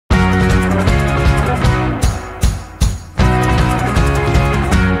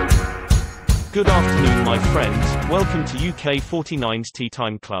Good afternoon my friends, welcome to UK49s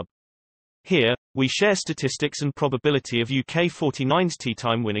Teatime Club. Here, we share statistics and probability of UK49s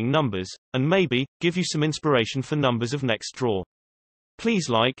teatime winning numbers, and maybe, give you some inspiration for numbers of next draw. Please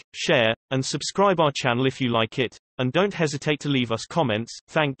like, share, and subscribe our channel if you like it, and don't hesitate to leave us comments,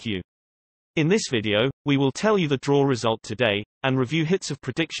 thank you. In this video, we will tell you the draw result today, and review hits of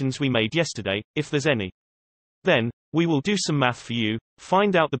predictions we made yesterday, if there's any. Then, we will do some math for you,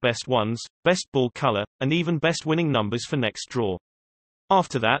 find out the best ones, best ball color, and even best winning numbers for next draw.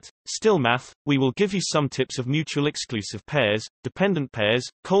 After that, still math, we will give you some tips of mutual exclusive pairs, dependent pairs,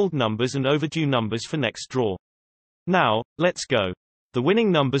 cold numbers and overdue numbers for next draw. Now, let's go. The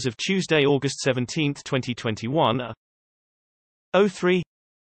winning numbers of Tuesday, August 17, 2021 are 03,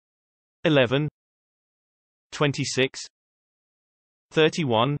 11, 26,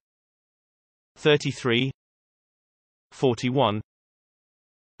 31, 33, 41,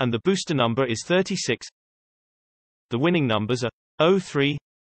 and the booster number is 36. The winning numbers are 03,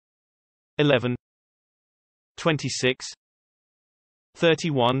 11, 26,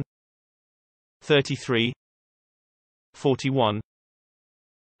 31, 33, 41,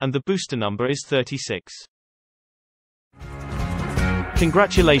 and the booster number is 36.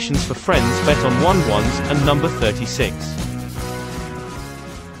 Congratulations for friends bet on 1-1s and number 36.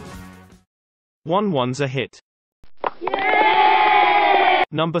 1-1s are hit. Yay!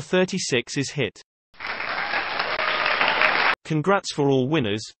 Number 36 is hit. Congrats for all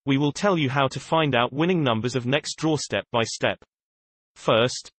winners, we will tell you how to find out winning numbers of next draw step by step.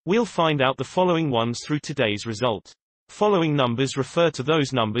 First, we'll find out the following ones through today's result. Following numbers refer to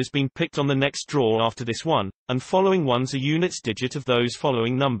those numbers being picked on the next draw after this one, and following ones are units digit of those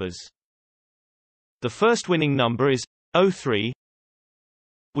following numbers. The first winning number is 03.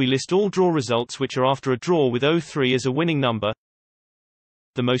 We list all draw results which are after a draw with 03 as a winning number.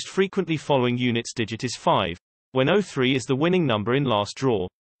 The most frequently following units digit is 5. When 03 is the winning number in last draw,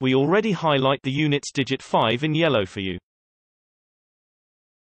 we already highlight the units digit 5 in yellow for you.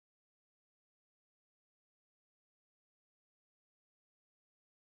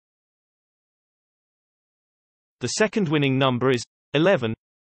 The second winning number is 11.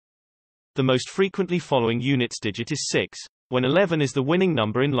 The most frequently following units digit is 6, when 11 is the winning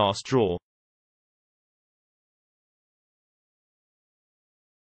number in last draw.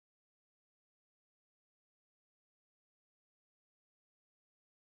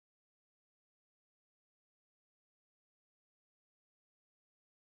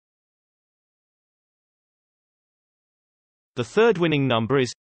 The third winning number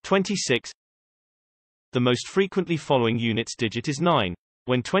is 26. The most frequently following units digit is 9,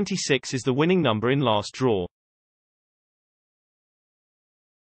 when 26 is the winning number in last draw.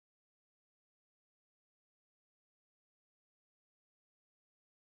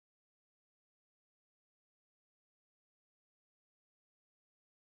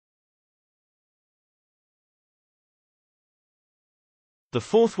 The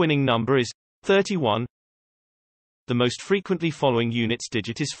fourth winning number is 31. The most frequently following units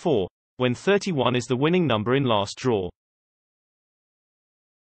digit is 4, when 31 is the winning number in last draw.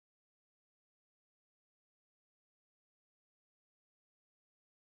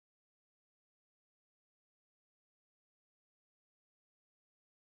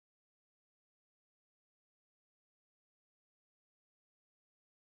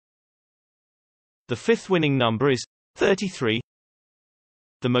 The fifth winning number is 33.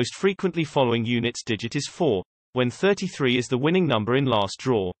 The most frequently following units digit is 4, when 33 is the winning number in last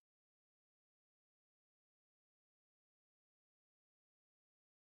draw.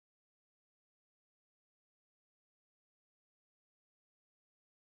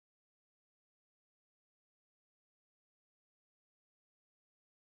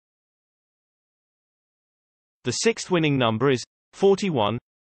 The sixth winning number is 41.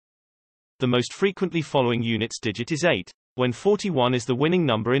 The most frequently following units digit is 8, when 41 is the winning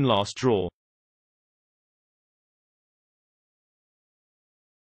number in last draw.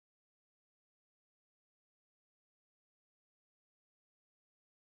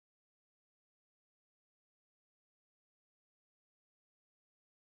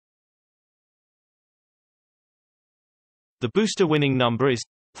 The booster winning number is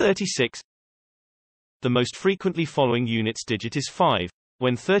 36. The most frequently following units digit is 5,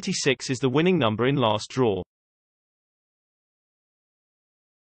 when 36 is the winning number in last draw.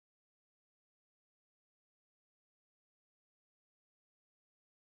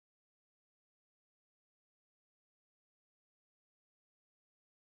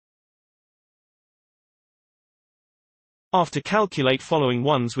 After calculate following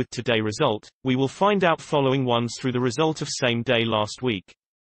ones with today result, we will find out following ones through the result of same day last week.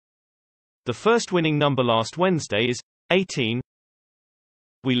 The first winning number last Wednesday is 18.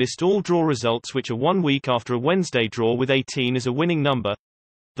 We list all draw results which are 1 week after a Wednesday draw with 18 as a winning number.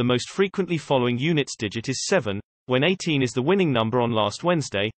 The most frequently following units digit is 7. When 18 is the winning number on last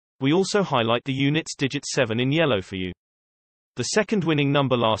Wednesday, we also highlight the units digit 7 in yellow for you. The second winning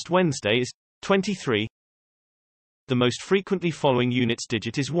number last Wednesday is 23. The most frequently following units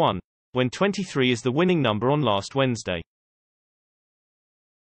digit is 1. When 23 is the winning number on last Wednesday.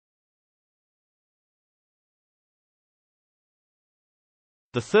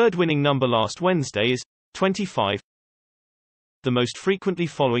 The third winning number last Wednesday is 25. The most frequently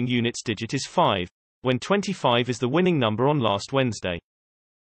following units digit is 5. When 25 is the winning number on last Wednesday.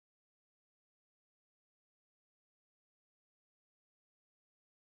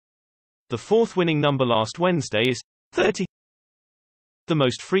 The fourth winning number last Wednesday is 30. The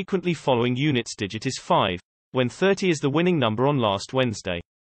most frequently following units digit is 5. When 30 is the winning number on last Wednesday.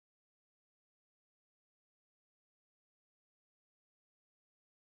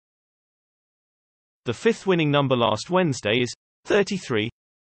 The fifth winning number last Wednesday is 33.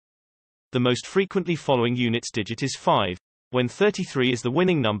 The most frequently following units digit is 5. When 33 is the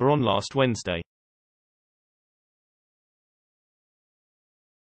winning number on last Wednesday.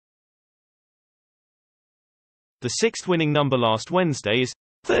 The sixth winning number last Wednesday is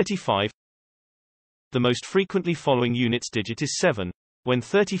 35. The most frequently following units digit is 7. When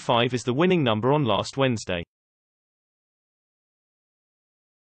 35 is the winning number on last Wednesday.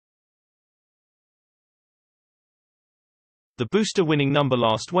 The booster winning number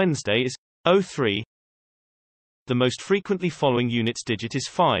last Wednesday is 03. The most frequently following units digit is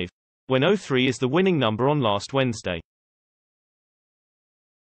 5. When 03 is the winning number on last Wednesday.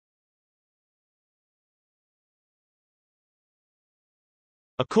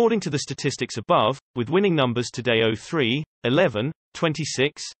 According to the statistics above, with winning numbers today 03, 11,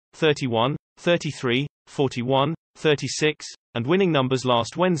 26, 31, 33, 41, 36, and winning numbers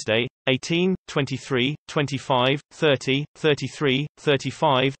last Wednesday, 18, 23, 25, 30, 33,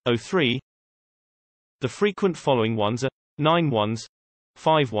 35, 03. The frequent following ones are 9 ones,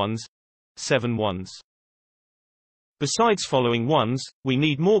 5 ones, 7 ones. Besides following ones, we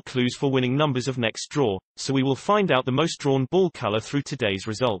need more clues for winning numbers of next draw, so we will find out the most drawn ball color through today's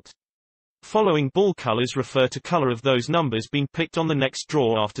result. Following ball colors refer to color of those numbers being picked on the next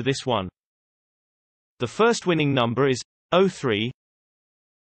draw after this one. The first winning number is 03.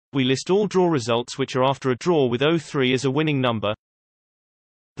 We list all draw results which are after a draw with 03 as a winning number.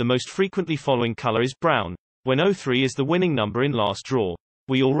 The most frequently following color is brown. When 03 is the winning number in last draw.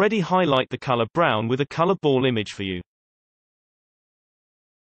 We already highlight the color brown with a color ball image for you.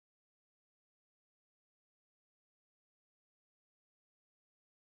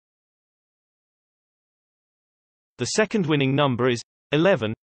 The second winning number is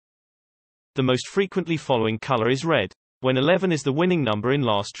 11. The most frequently following color is red. When 11 is the winning number in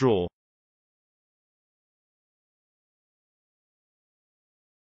last draw.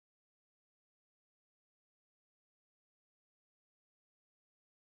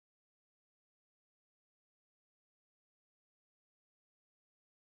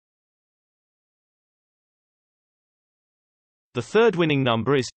 The third winning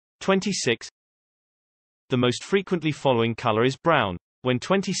number is 26. The most frequently following color is brown. When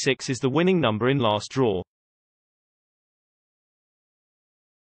 26 is the winning number in last draw.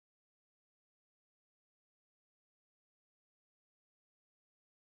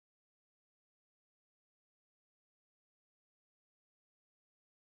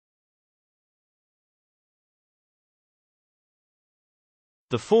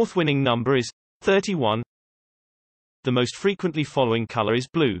 The fourth winning number is 31. The most frequently following color is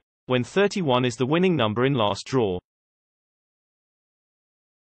blue. When 31 is the winning number in last draw.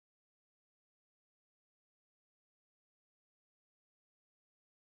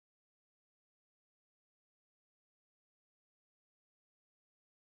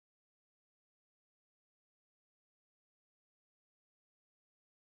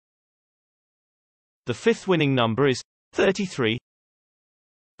 The fifth winning number is 33.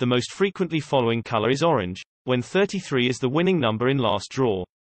 The most frequently following color is orange. When 33 is the winning number in last draw.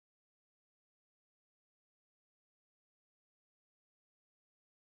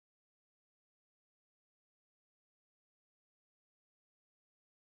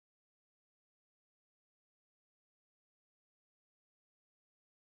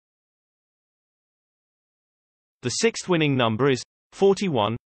 The sixth winning number is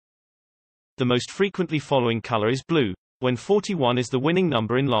 41. The most frequently following color is blue. When 41 is the winning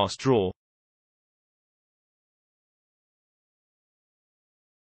number in last draw.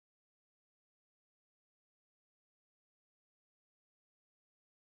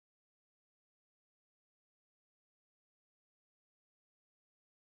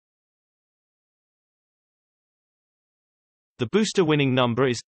 The booster winning number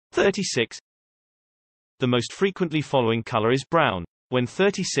is 36. The most frequently following color is brown, when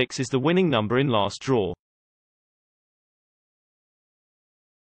 36 is the winning number in last draw.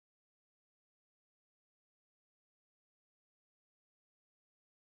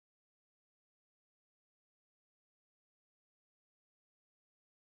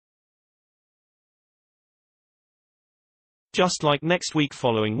 Just like next week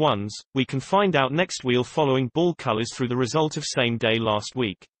following ones, we can find out next wheel following ball colors through the result of same day last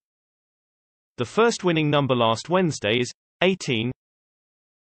week. The first winning number last Wednesday is 18.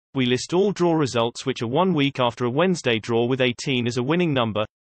 We list all draw results which are 1 week after a Wednesday draw with 18 as a winning number.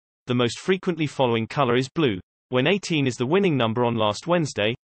 The most frequently following color is blue. When 18 is the winning number on last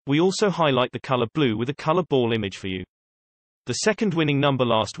Wednesday, we also highlight the color blue with a color ball image for you. The second winning number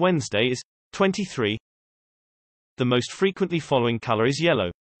last Wednesday is 23. The most frequently following color is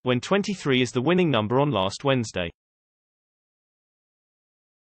yellow, when 23 is the winning number on last Wednesday.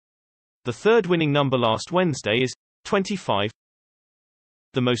 The third winning number last Wednesday is 25.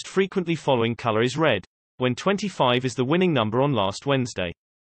 The most frequently following color is red, when 25 is the winning number on last Wednesday.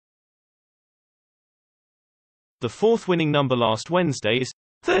 The fourth winning number last Wednesday is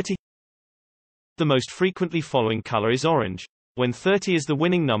 30. The most frequently following color is orange, when 30 is the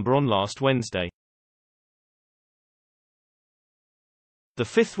winning number on last Wednesday. The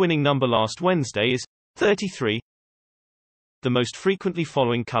fifth winning number last Wednesday is 33. The most frequently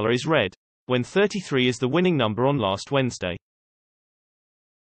following color is red, when 33 is the winning number on last Wednesday.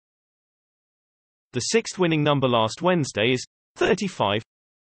 The sixth winning number last Wednesday is 35.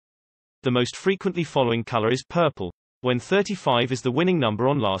 The most frequently following color is purple, when 35 is the winning number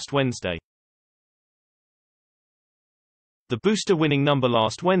on last Wednesday. The booster winning number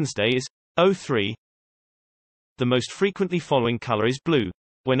last Wednesday is 03. The most frequently following color is blue,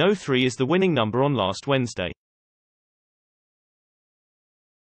 when 03 is the winning number on last Wednesday.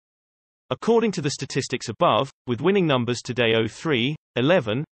 According to the statistics above, with winning numbers today 03,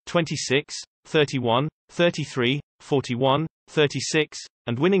 11, 26, 31, 33, 41, 36,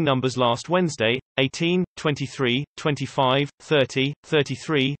 and winning numbers last Wednesday, 18, 23, 25, 30,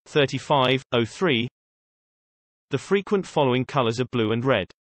 33, 35, 03, the frequent following colors are blue and red.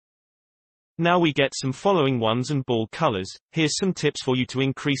 Now we get some following ones and ball colors. Here's some tips for you to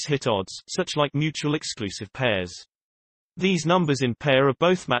increase hit odds, such like mutual exclusive pairs. These numbers in pair are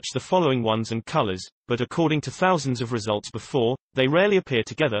both match the following ones and colors, but according to thousands of results before, they rarely appear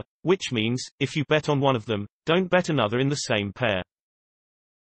together, which means, if you bet on one of them, don't bet another in the same pair.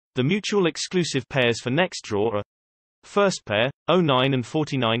 The mutual exclusive pairs for next draw are: first pair, 09 and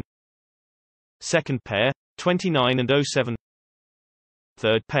 49. Second pair, 29 and 07.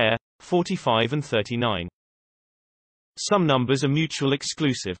 Third pair, 45 and 39. Some numbers are mutual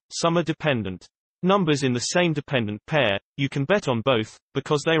exclusive, some are dependent. Numbers in the same dependent pair, you can bet on both,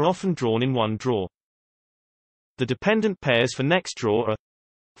 because they are often drawn in one draw. The dependent pairs for next draw are: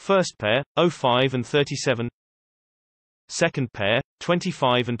 first pair, 05 and 37. Second pair,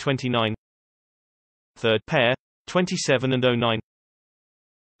 25 and 29. Third pair, 27 and 09.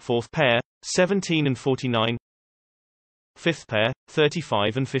 Fourth pair, 17 and 49. Fifth pair,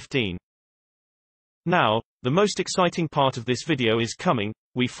 35 and 15. Now, the most exciting part of this video is coming.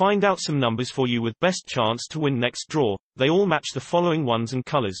 We find out some numbers for you with best chance to win next draw. They all match the following ones and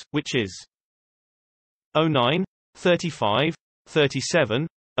colors, which is 09, 35, 37,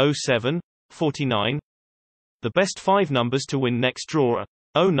 07, 49. The best 5 numbers to win next draw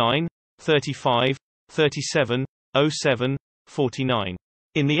are 09, 35, 37, 07, 49.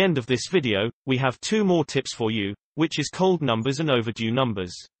 In the end of this video, we have 2 more tips for you, which is cold numbers and overdue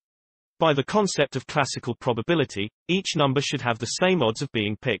numbers. By the concept of classical probability, each number should have the same odds of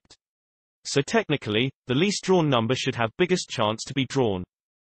being picked. So technically, the least drawn number should have biggest chance to be drawn.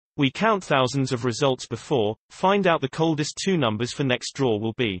 We count thousands of results before, find out the coldest 2 numbers for next draw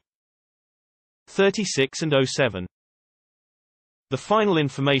will be 36 and 07. The final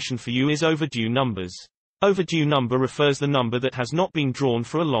information for you is overdue numbers. Overdue number refers the number that has not been drawn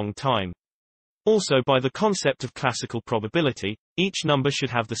for a long time. Also, by the concept of classical probability, each number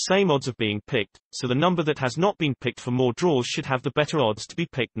should have the same odds of being picked, so the number that has not been picked for more draws should have the better odds to be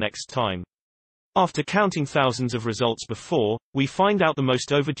picked next time. After counting thousands of results before, we find out the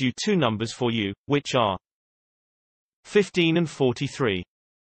most overdue 2 numbers for you, which are 15 and 43.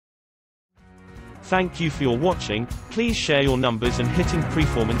 Thank you for your watching. Please share your numbers and hitting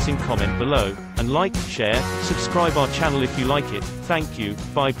performance in comment below, and like, share, subscribe our channel if you like it. Thank you,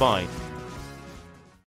 bye bye.